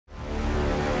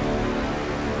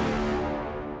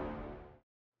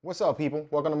What's up, people?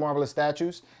 Welcome to Marvelous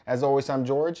Statues. As always, I'm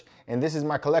George, and this is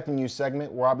my collecting news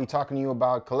segment where I'll be talking to you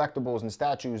about collectibles and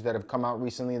statues that have come out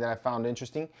recently that I found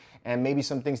interesting, and maybe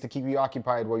some things to keep you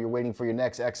occupied while you're waiting for your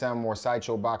next XM or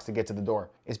Sideshow box to get to the door.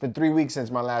 It's been 3 weeks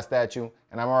since my last statue,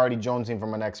 and I'm already jonesing for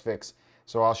my next fix.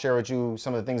 So I'll share with you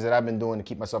some of the things that I've been doing to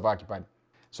keep myself occupied.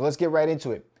 So let's get right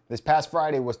into it. This past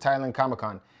Friday was Thailand Comic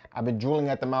Con. I've been drooling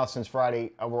at the mouth since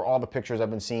Friday over all the pictures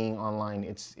I've been seeing online.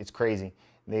 It's crazy.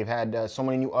 They've had so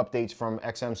many new updates from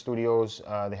XM Studios.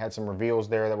 They had some reveals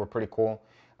there that were pretty cool.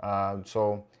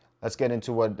 So let's get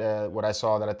into what I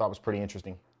saw that I thought was pretty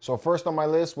interesting. So first on my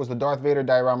list was the Darth Vader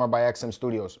diorama by XM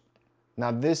Studios.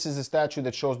 Now this is a statue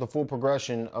that shows the full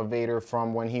progression of Vader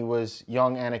from when he was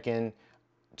young Anakin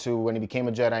to when he became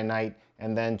a Jedi Knight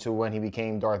and then to when he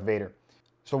became Darth Vader.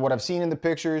 So what I've seen in the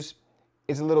pictures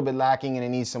is a little bit lacking and it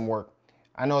needs some work.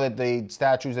 I know that the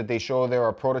statues that they show there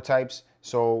are prototypes,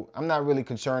 so I'm not really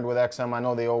concerned with XM. I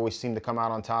know they always seem to come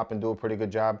out on top and do a pretty good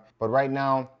job. But right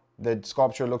now, the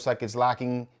sculpture looks like it's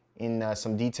lacking in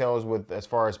some details with as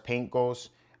far as paint goes.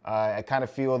 I kind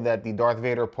of feel that the Darth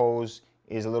Vader pose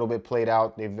is a little bit played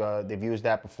out. They've used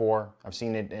that before. I've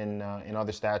seen it in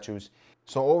other statues.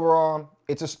 So overall,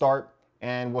 it's a start,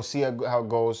 and we'll see how it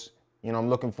goes. You know, I'm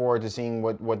looking forward to seeing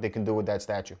what they can do with that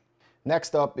statue.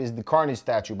 Next up is the Carnage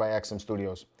statue by XM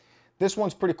Studios. This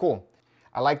one's pretty cool.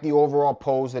 I like the overall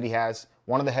pose that he has.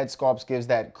 One of the head sculpts gives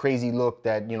that crazy look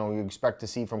that you expect to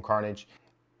see from Carnage.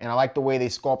 And I like the way they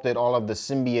sculpted all of the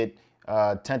symbiote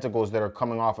tentacles that are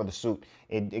coming off of the suit.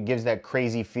 It gives that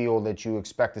crazy feel that you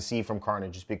expect to see from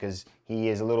Carnage just because he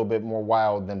is a little bit more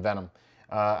wild than Venom.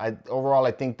 Overall,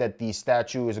 I think that the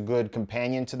statue is a good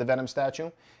companion to the Venom statue.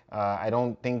 I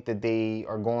don't think that they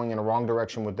are going in a wrong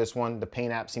direction with this one. The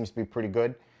paint app seems to be pretty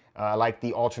good. I like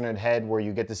the alternate head where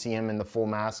you get to see him in the full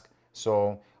mask.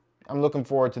 So I'm looking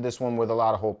forward to this one with a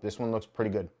lot of hope. This one looks pretty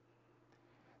good.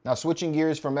 Now switching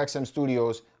gears from XM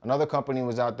Studios, another company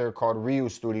was out there called Ryu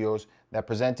Studios that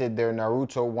presented their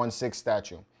Naruto 1/6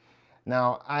 statue.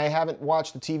 Now I haven't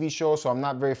watched the TV show, so I'm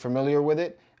not very familiar with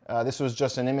it. This was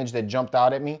just an image that jumped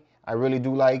out at me. I really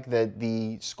do like that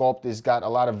the sculpt has got a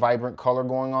lot of vibrant color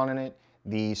going on in it.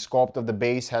 The sculpt of the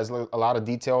base has a lot of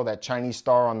detail. That Chinese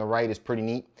star on the right is pretty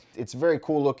neat. It's very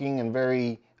cool looking and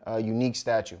very unique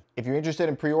statue. If you're interested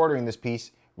in pre-ordering this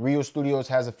piece, Ryu Studios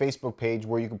has a Facebook page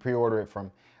where you can pre-order it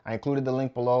from. I included the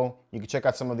link below. You can check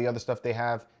out some of the other stuff they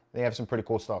have. They have some pretty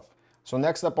cool stuff. So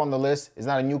next up on the list is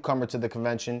not a newcomer to the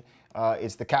convention.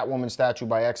 It's the Catwoman statue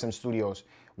by XM Studios.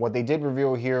 What they did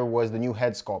reveal here was the new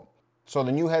head sculpt. So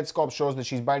the new head sculpt shows that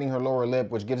she's biting her lower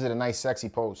lip, which gives it a nice sexy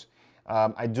pose.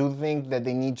 I do think that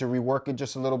they need to rework it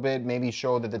just a little bit, maybe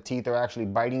show that the teeth are actually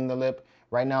biting the lip.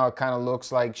 Right now it kind of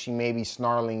looks like she may be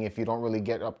snarling if you don't really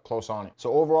get up close on it.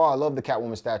 So overall, I love the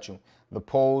Catwoman statue. The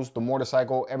pose, the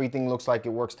motorcycle, everything looks like it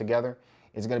works together.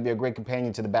 It's going to be a great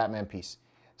companion to the Batman piece.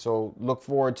 So look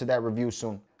forward to that review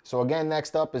soon. So again,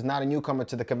 next up is not a newcomer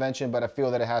to the convention, but I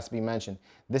feel that it has to be mentioned.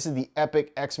 This is the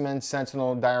epic X-Men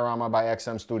Sentinel diorama by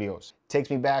XM Studios. Takes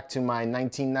me back to my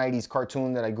 1990s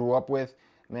cartoon that I grew up with.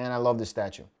 Man, I love this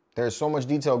statue. There's so much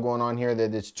detail going on here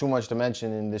that it's too much to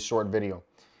mention in this short video.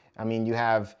 I mean, you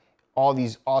have all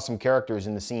these awesome characters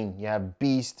in the scene. You have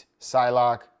Beast,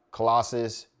 Psylocke,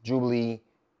 Colossus, Jubilee,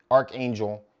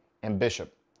 Archangel, and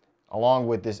Bishop, along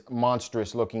with this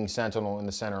monstrous looking Sentinel in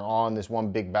the center, all in this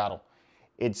one big battle.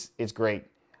 It's great.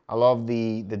 I love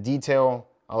the detail.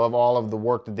 I love all of the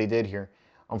work that they did here.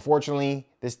 Unfortunately,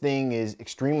 this thing is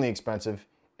extremely expensive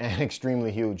and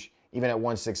extremely huge, even at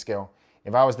 1/6 scale.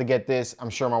 If I was to get this,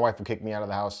 I'm sure my wife would kick me out of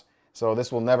the house. So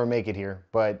this will never make it here,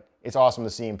 but it's awesome to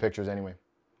see in pictures anyway.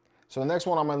 So the next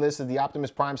one on my list is the Optimus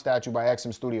Prime statue by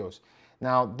XM Studios.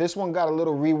 Now, this one got a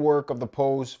little rework of the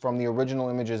pose from the original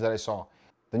images that I saw.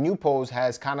 The new pose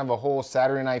has kind of a whole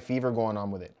Saturday Night Fever going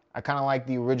on with it. I kind of like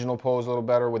the original pose a little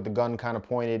better with the gun kind of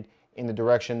pointed in the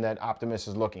direction that Optimus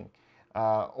is looking.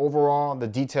 Overall, the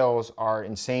details are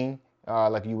insane,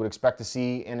 like you would expect to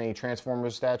see in a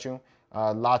Transformers statue.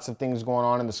 Lots of things going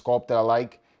on in the sculpt that I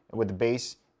like with the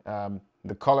base.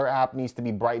 The color app needs to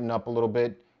be brightened up a little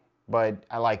bit, but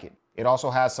I like it. It also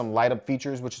has some light up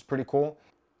features, which is pretty cool.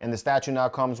 And the statue now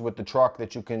comes with the truck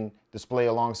that you can display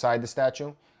alongside the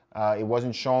statue. It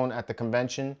wasn't shown at the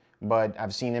convention, but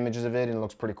I've seen images of it and it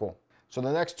looks pretty cool. So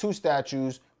the next two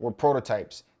statues were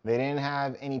prototypes. They didn't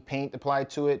have any paint applied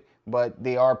to it, but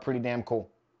they are pretty damn cool.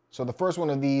 So the first one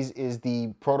of these is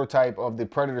the prototype of the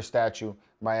Predator statue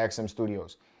by XM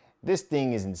Studios. This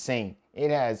thing is insane.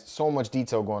 It has so much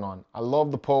detail going on. I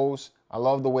love the pose. I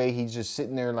love the way he's just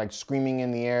sitting there like screaming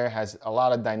in the air. Has a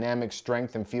lot of dynamic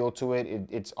strength and feel to it.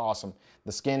 It's awesome.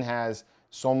 The skin has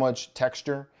so much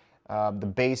texture. The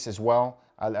base as well.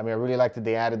 I mean, I really like that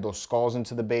they added those skulls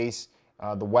into the base.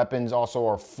 The weapons also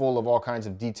are full of all kinds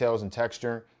of details and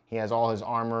texture. He has all his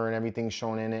armor and everything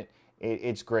shown in it.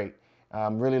 It's great.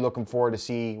 I'm really looking forward to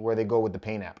see where they go with the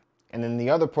paint app. And then the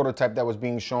other prototype that was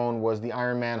being shown was the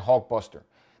Iron Man Hulkbuster.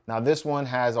 Now this one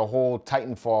has a whole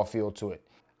Titanfall feel to it.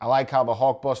 I like how the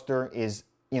Hulkbuster is,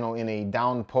 in a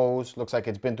down pose. Looks like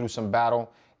it's been through some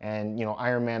battle. And,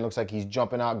 Iron Man looks like he's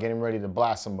jumping out, getting ready to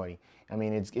blast somebody. I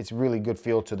mean, it's really good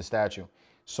feel to the statue.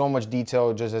 So much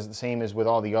detail, just as the same as with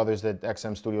all the others that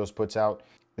XM Studios puts out.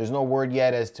 There's no word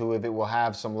yet as to if it will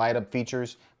have some light up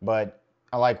features, but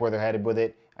I like where they're headed with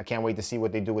it. I can't wait to see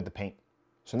what they do with the paint.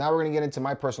 So now we're gonna get into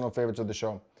my personal favorites of the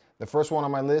show. The first one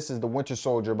on my list is the Winter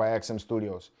Soldier by XM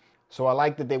Studios. So I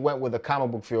like that they went with a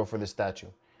comic book feel for this statue.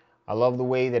 I love the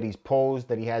way that he's posed,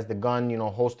 that he has the gun,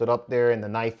 holstered up there and the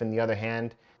knife in the other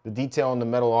hand. The detail on the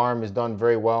metal arm is done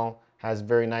very well. Has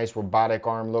very nice robotic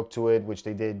arm look to it, which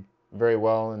they did very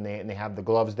well, and they have the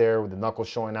gloves there with the knuckles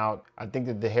showing out. I think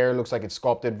that the hair looks like it's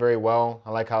sculpted very well.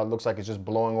 I like how it looks like it's just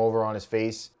blowing over on his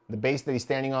face. The base that he's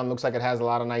standing on looks like it has a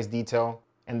lot of nice detail,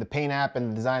 and the paint app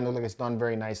and the design look like it's done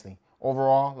very nicely.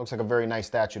 Overall, looks like a very nice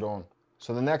statue to own.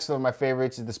 So the next of my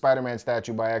favorites is the Spider-Man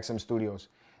statue by XM Studios.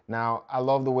 Now, I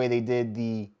love the way they did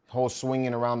the whole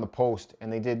swinging around the post,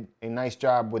 and they did a nice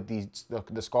job with the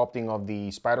sculpting of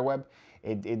the spider web.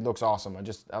 It looks awesome.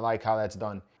 I like how that's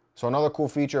done. So another cool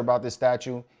feature about this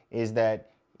statue is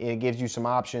that it gives you some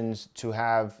options to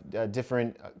have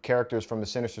different characters from the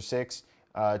Sinister Six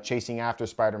chasing after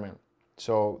Spider-Man.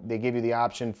 So they give you the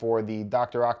option for the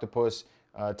Dr. Octopus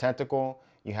tentacle.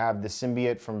 You have the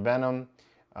symbiote from Venom.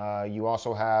 You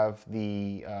also have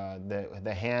the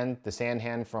hand, the sand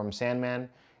hand from Sandman,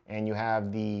 and you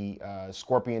have the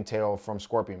scorpion tail from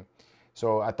Scorpion.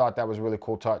 So I thought that was a really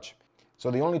cool touch. So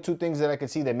the only two things that I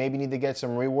could see that maybe need to get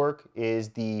some rework is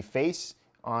the face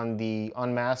on the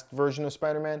unmasked version of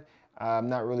Spider-Man. I'm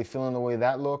not really feeling the way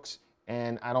that looks,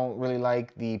 and I don't really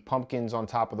like the pumpkins on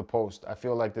top of the post. I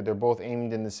feel like that they're both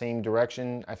aimed in the same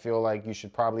direction. I feel like you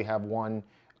should probably have one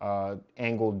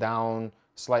angled down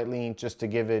slightly just to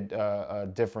give it a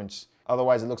difference.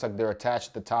 Otherwise, it looks like they're attached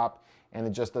at the top, and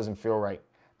it just doesn't feel right.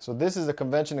 So this is a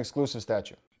convention exclusive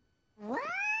statue. What?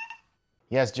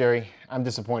 Yes, Jerry, I'm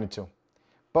disappointed too.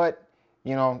 But,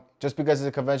 just because it's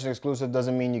a convention exclusive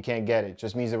doesn't mean you can't get it. It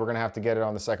just means that we're gonna have to get it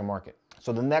on the second market.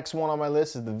 So the next one on my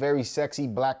list is the very sexy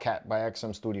Black Cat by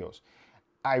XM Studios.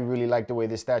 I really like the way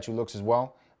this statue looks as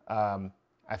well.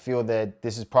 I feel that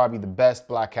this is probably the best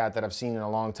Black Cat that I've seen in a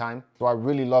long time. So I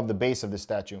really love the base of this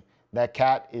statue. That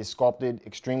cat is sculpted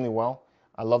extremely well.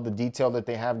 I love the detail that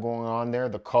they have going on there.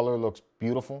 The color looks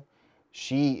beautiful.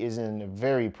 She is in a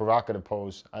very provocative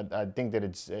pose. I think that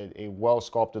it's a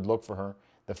well-sculpted look for her.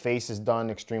 The face is done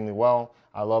extremely well.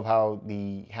 I love how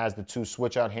has the two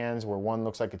switch out hands where one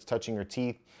looks like it's touching her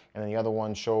teeth and then the other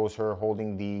one shows her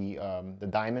holding the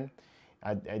diamond.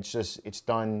 It's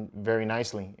done very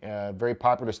nicely. Very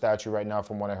popular statue right now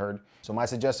from what I heard. So my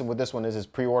suggestion with this one is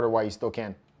pre-order while you still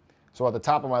can. So at the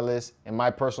top of my list, and my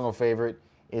personal favorite,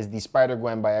 is the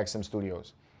Spider-Gwen by XM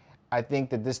Studios. I think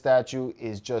that this statue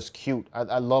is just cute.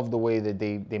 I love the way that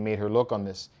they made her look on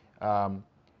this.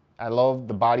 I love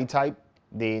the body type.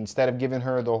 Instead of giving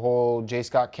her the whole J.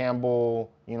 Scott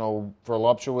Campbell,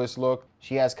 voluptuous look,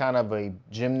 she has kind of a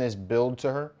gymnast build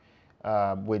to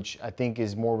her, which I think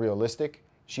is more realistic.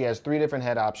 She has 3 different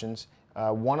head options.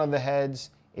 One of the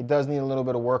heads, it does need a little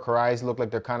bit of work. Her eyes look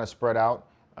like they're kind of spread out.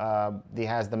 It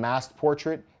has the masked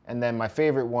portrait, and then my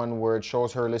favorite one where it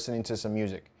shows her listening to some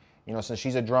music. Since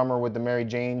she's a drummer with the Mary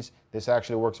Janes, this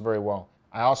actually works very well.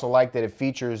 I also like that it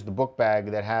features the book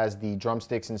bag that has the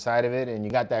drumsticks inside of it, and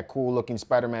you got that cool looking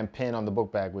Spider-Man pin on the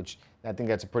book bag, which I think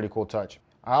that's a pretty cool touch.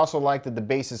 I also like that the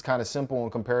base is kind of simple in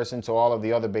comparison to all of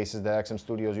the other bases that XM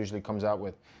Studios usually comes out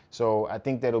with. So I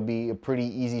think that'll be a pretty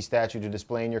easy statue to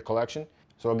display in your collection.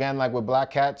 So again, like with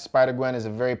Black Cat, Spider-Gwen is a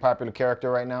very popular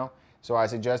character right now. So I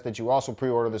suggest that you also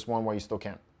pre-order this one while you still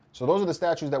can. So those are the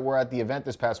statues that were at the event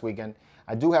this past weekend.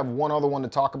 I do have one other one to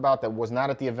talk about that was not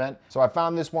at the event. So I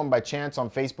found this one by chance on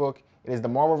Facebook. It is the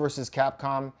Marvel vs.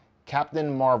 Capcom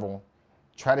Captain Marvel.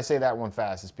 Try to say that one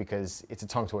fast, it's because it's a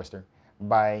tongue twister.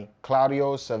 By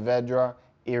Claudio, Saavedra,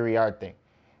 Iriarte.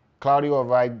 Claudio,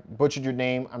 if I butchered your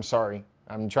name, I'm sorry.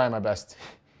 I'm trying my best.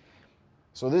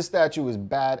 So this statue is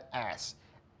badass.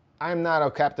 I'm not a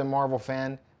Captain Marvel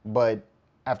fan, but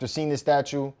after seeing this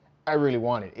statue, I really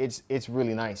want it. It's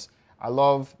really nice. I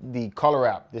love the color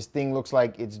app. This thing looks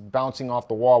like it's bouncing off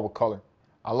the wall with color.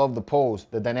 I love the pose.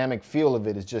 The dynamic feel of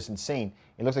it is just insane.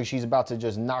 It looks like she's about to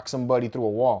just knock somebody through a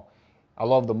wall. I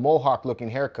love the mohawk looking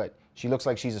haircut. She looks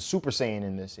like she's a Super Saiyan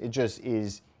in this. It just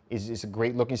is is a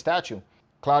great looking statue.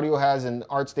 Claudio has an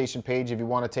ArtStation page if you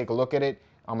want to take a look at it.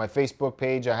 On my Facebook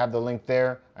page, I have the link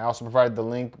there. I also provided the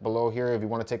link below here if you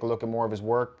want to take a look at more of his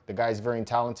work. The guy's very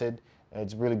talented.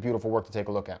 It's really beautiful work to take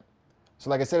a look at. So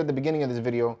like I said at the beginning of this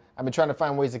video, I've been trying to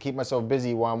find ways to keep myself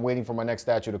busy while I'm waiting for my next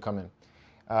statue to come in.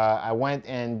 I went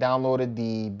and downloaded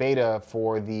the beta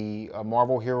for the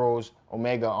Marvel Heroes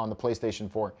Omega on the PlayStation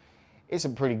 4. It's a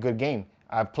pretty good game.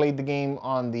 I've played the game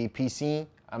on the PC.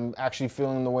 I'm actually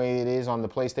feeling the way it is on the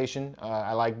PlayStation.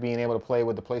 I like being able to play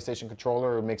with the PlayStation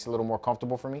controller. It makes it a little more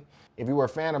comfortable for me. If you were a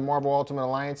fan of Marvel Ultimate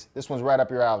Alliance, this one's right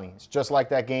up your alley. It's just like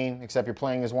that game, except you're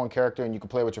playing as one character and you can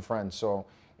play with your friends. So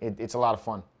it's a lot of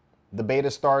fun. The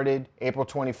beta started April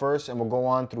 21st and will go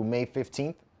on through May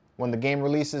 15th. When the game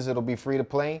releases, it'll be free to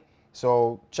play.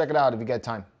 So check it out if you get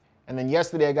time. And then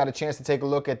yesterday, I got a chance to take a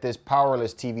look at this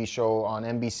Powerless TV show on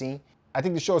NBC. I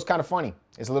think the show is kind of funny.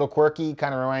 It's a little quirky,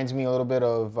 kind of reminds me a little bit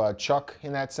of Chuck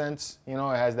in that sense. You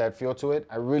know, it has that feel to it.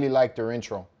 I really like their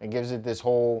intro. It gives it this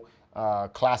whole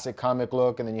classic comic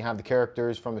look, and then you have the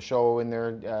characters from the show in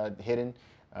there hidden.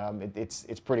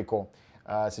 It's pretty cool.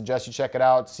 I suggest you check it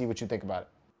out, see what you think about it.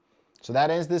 So that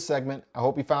ends this segment. I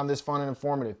hope you found this fun and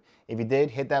informative. If you did,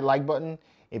 hit that like button.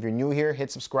 If you're new here,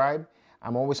 hit subscribe.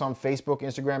 I'm always on Facebook,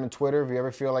 Instagram, and Twitter if you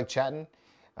ever feel like chatting.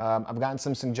 I've gotten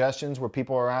some suggestions where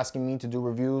people are asking me to do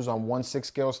reviews on 1/6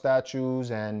 scale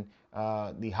statues and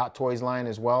the Hot Toys line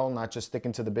as well, not just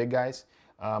sticking to the big guys.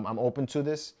 I'm open to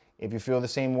this. If you feel the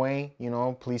same way, you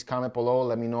know, please comment below.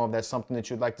 Let me know if that's something that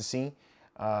you'd like to see.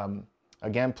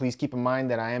 Again, please keep in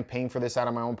mind that I am paying for this out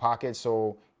of my own pocket,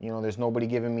 so you know, there's nobody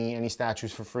giving me any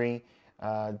statues for free.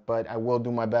 But I will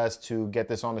do my best to get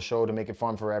this on the show to make it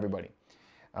fun for everybody.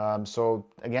 So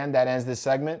again, that ends this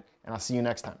segment, and I'll see you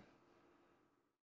next time.